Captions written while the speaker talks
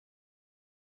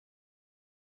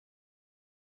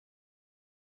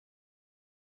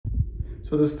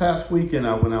So this past weekend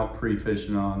I went out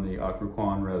pre-fishing on the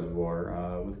Occoquan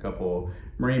Reservoir with a couple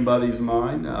Marine buddies of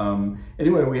mine.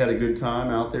 Anyway, we had a good time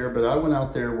out there, but I went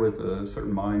out there with a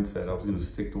certain mindset. I was going to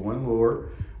stick to one lure,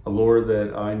 a lure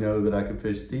that I know that I could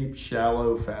fish deep,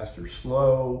 shallow, fast or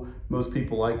slow. Most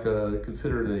people like to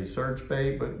consider it a search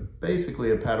bait, but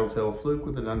basically a paddle tail fluke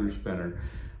with an underspinner.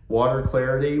 Water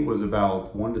clarity was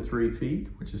about 1 to 3 feet,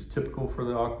 which is typical for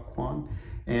the Occoquan.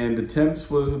 And the temps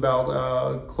was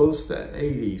about close to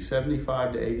 80,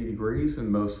 75 to 80 degrees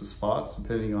in most of the spots,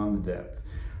 depending on the depth.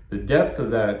 The depth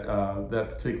of that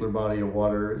particular body of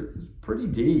water is pretty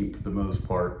deep for the most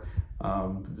part.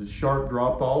 The sharp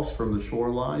drop-offs from the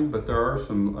shoreline, but there are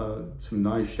some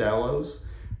nice shallows.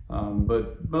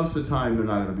 But most of the time, they're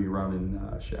not going to be running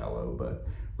shallow. But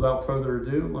without further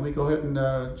ado, let me go ahead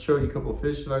and show you a couple of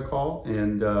fish that I caught.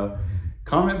 And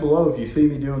comment below if you see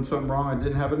me doing something wrong. I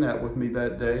didn't have a net with me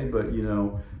that day, but you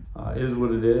know, is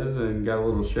what it is, and got a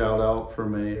little shout out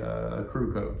from a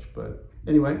crew coach. But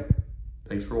anyway,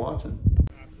 thanks for watching.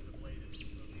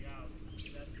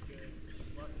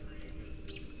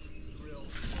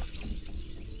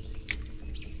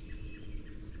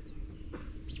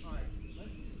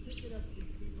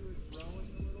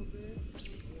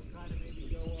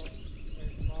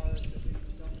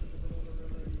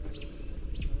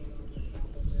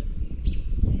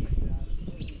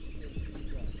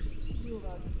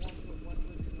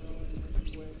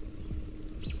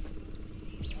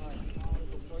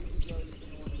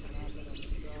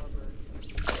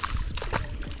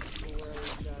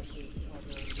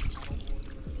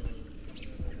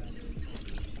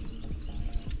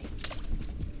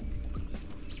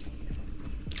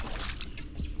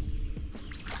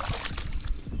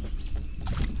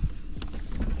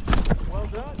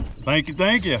 Thank you,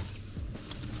 thank you.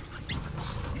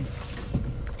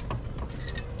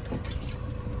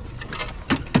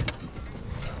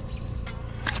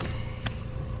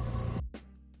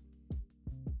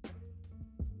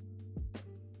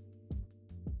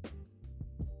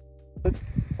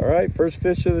 All right, first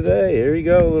fish of the day. Here you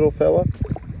go, little fella.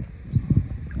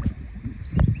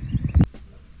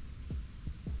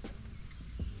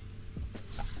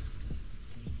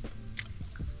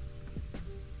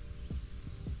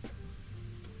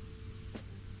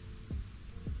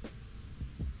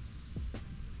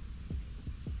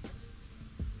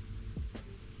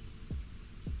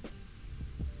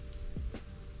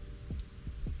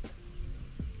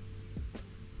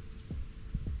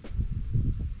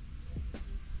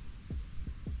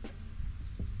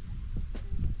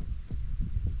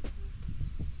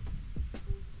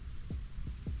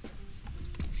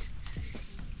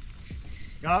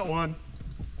 Got one.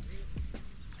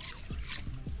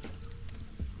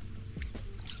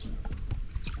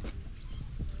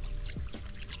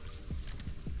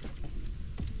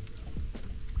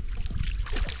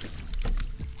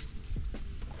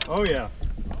 Oh yeah.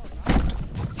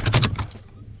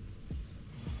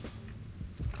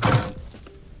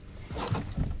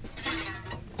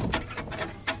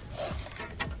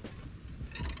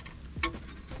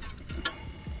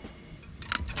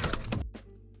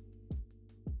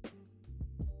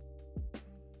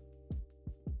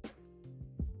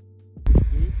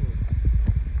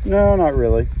 No, not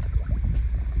really.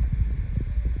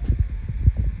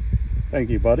 Thank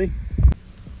you, buddy.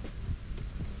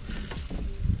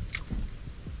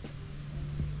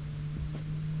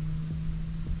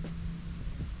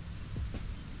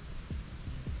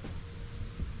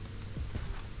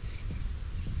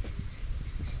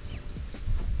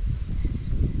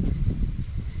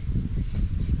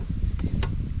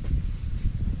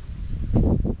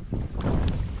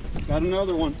 Got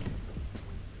another one.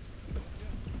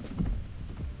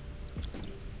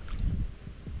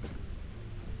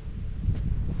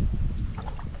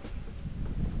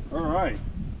 All right.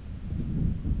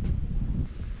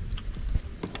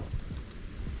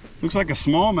 Looks like a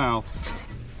smallmouth.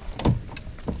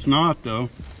 It's not though.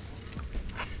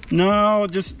 No,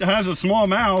 it just has a small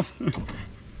mouth.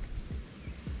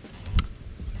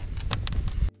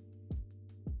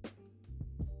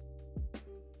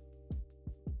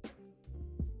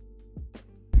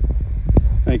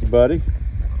 Thank you, buddy.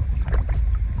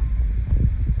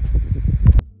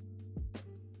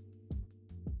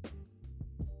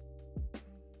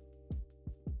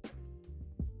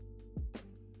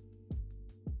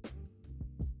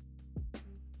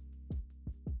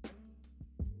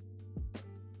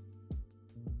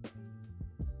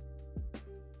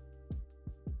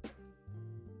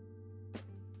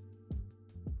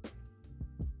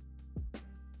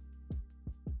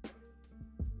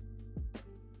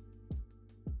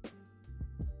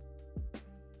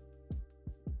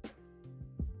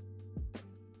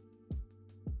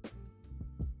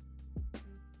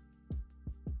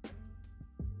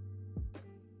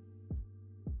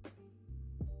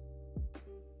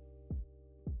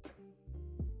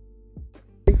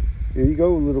 Here you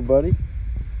go, little buddy.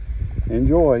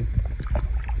 Enjoy.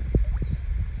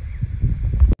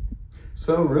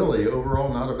 So really,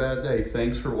 overall, not a bad day.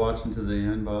 Thanks for watching to the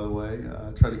end, by the way.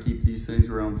 Try to keep these things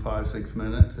around 5-6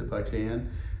 minutes if I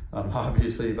can.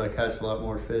 Obviously, if I catch a lot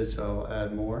more fish, I'll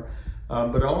add more.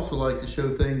 But I also like to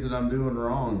show things that I'm doing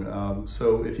wrong.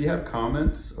 So if you have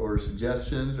comments or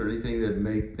suggestions or anything that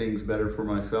make things better for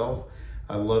myself,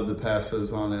 I love to pass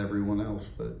those on to everyone else.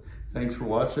 But thanks for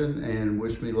watching, and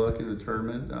wish me luck in the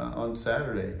tournament on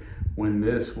Saturday when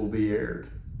this will be aired.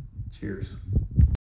 Cheers.